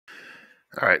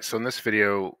All right, so in this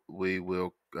video, we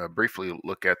will briefly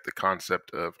look at the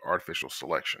concept of artificial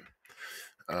selection.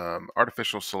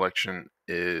 Artificial selection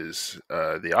is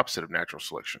the opposite of natural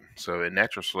selection. So in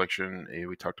natural selection,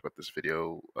 we talked about this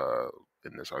video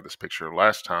in this picture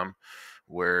last time,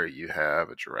 where you have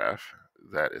a giraffe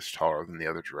that is taller than the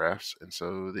other giraffes, and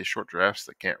so the short giraffes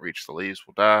that can't reach the leaves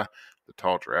will die. The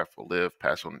tall giraffe will live,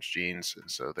 pass on its genes, and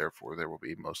so therefore there will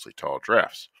be mostly tall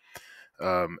giraffes.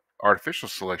 Artificial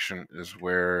selection is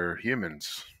where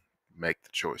humans make the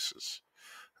choices.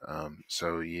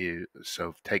 So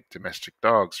take domestic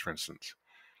dogs, for instance.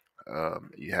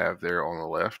 You have there on the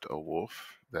left a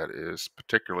wolf that is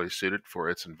particularly suited for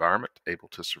its environment, able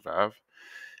to survive.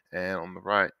 And on the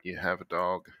right, you have a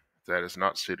dog that is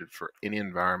not suited for any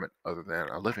environment other than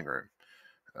a living room.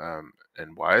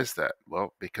 And why is that?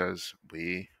 Well, because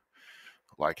we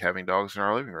like having dogs in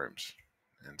our living rooms.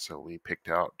 And so we picked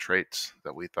out traits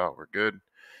that we thought were good,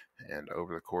 and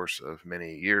over the course of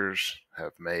many years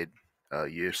have made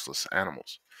useless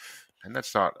animals. And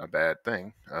that's not a bad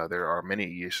thing. There are many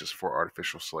uses for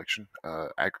artificial selection.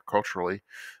 Agriculturally,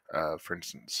 for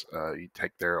instance, you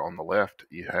take there on the left,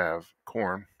 you have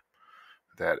corn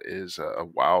that is a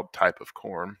wild type of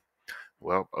corn.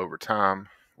 Well, over time,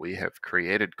 we have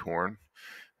created corn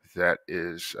that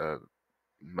is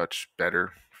much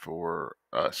better for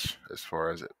us as far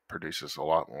as it produces a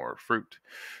lot more fruit,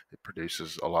 it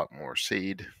produces a lot more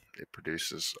seed, it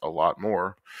produces a lot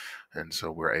more, and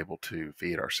so we're able to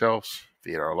feed ourselves,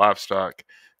 feed our livestock,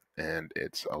 and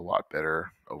it's a lot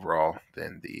better overall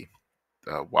than the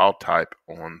wild type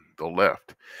on the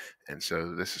left. And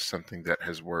so this is something that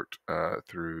has worked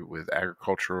through with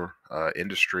agriculture,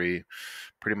 industry,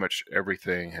 pretty much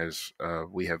everything has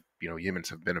we have humans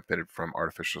have benefited from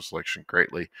artificial selection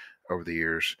greatly over the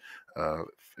years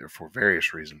for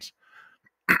various reasons.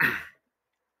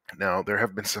 Now there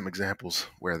have been some examples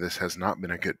where this has not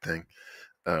been a good thing.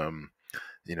 um,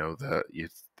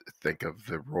 think of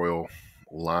the royal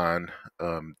line,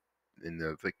 in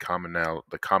the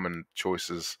common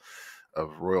choices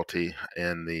of royalty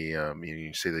in the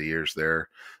you see the years there,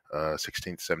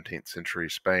 16th 17th century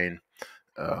Spain.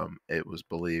 It was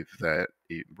believed that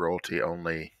royalty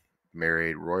only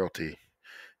married royalty,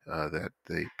 that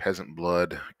the peasant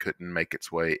blood couldn't make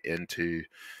its way into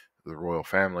the royal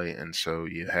family, and so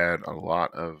you had a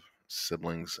lot of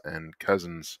siblings and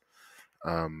cousins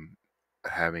um,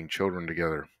 having children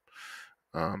together.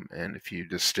 And if you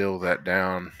distill that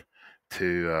down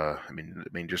to,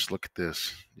 just look at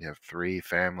this. You have three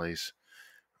families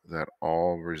that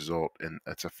all result in,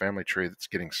 it's a family tree that's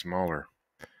getting smaller,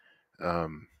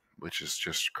 um, which is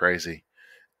just crazy.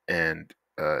 And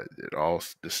it all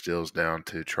distills down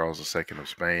to Charles II of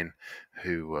Spain,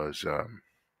 who was,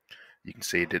 you can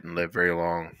see, didn't live very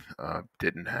long,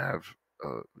 didn't have,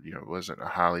 wasn't a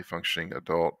highly functioning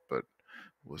adult, but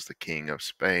was the king of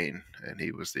Spain, and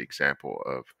he was the example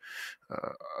of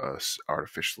us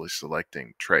artificially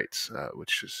selecting traits,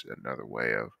 which is another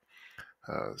way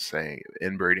of saying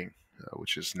inbreeding,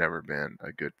 which has never been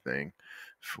a good thing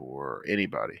for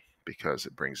anybody because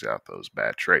it brings out those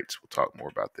bad traits. We'll talk more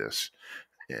about this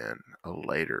in a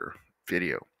later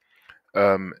video.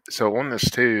 So on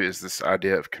this too is this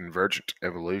idea of convergent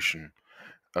evolution.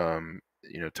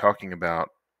 Talking about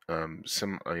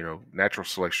some natural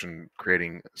selection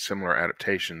creating similar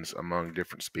adaptations among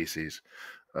different species,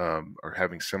 or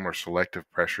having similar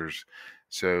selective pressures.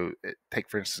 So take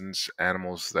for instance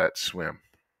animals that swim.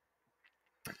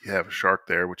 You have a shark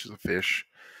there, which is a fish.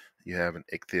 You have an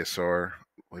ichthyosaur,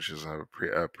 which is a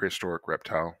prehistoric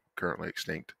reptile currently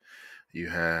extinct. You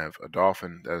have a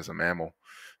dolphin that is a mammal,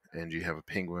 and you have a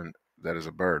penguin that is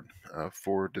a bird.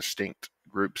 Four distinct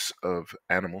groups of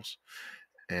animals,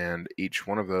 and each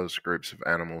one of those groups of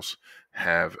animals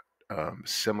have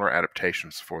similar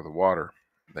adaptations for the water.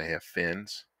 They have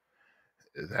fins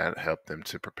that help them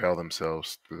to propel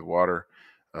themselves through the water.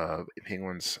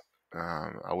 Penguins,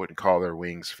 I wouldn't call their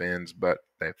wings fins, but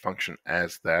they function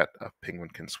as that. A penguin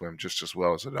can swim just as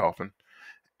well as a dolphin,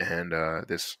 and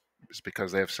this is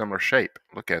because they have similar shape.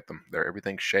 Look at them; they're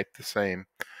everything's shaped the same.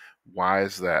 Why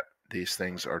is that? These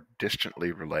things are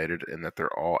distantly related in that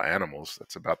they're all animals.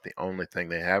 That's about the only thing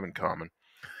they have in common.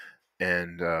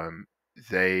 And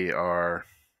they are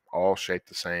all shaped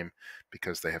the same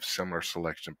because they have similar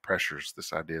selection pressures.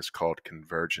 This idea is called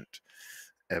convergent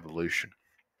evolution.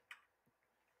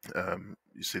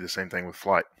 You see the same thing with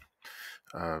flight.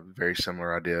 Very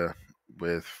similar idea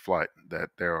with flight, that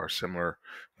there are similar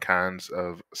kinds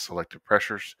of selective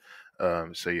pressures.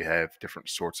 So you have different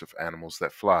sorts of animals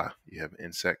that fly. You have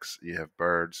insects, you have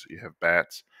birds, you have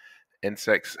bats,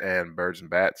 Insects and birds and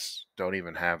bats don't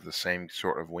even have the same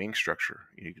sort of wing structure.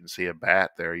 You can see a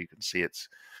bat there, you can see its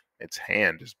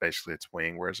hand is basically its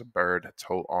wing, whereas a bird, its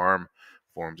whole arm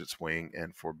forms its wing,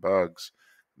 and for bugs,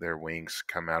 their wings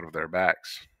come out of their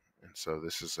backs. And so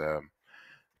this is a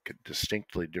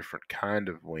distinctly different kind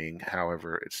of wing.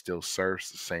 However, it still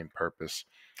serves the same purpose,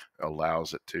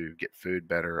 allows it to get food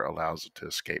better, allows it to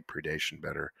escape predation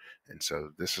better. And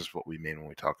so this is what we mean when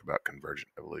we talk about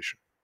convergent evolution.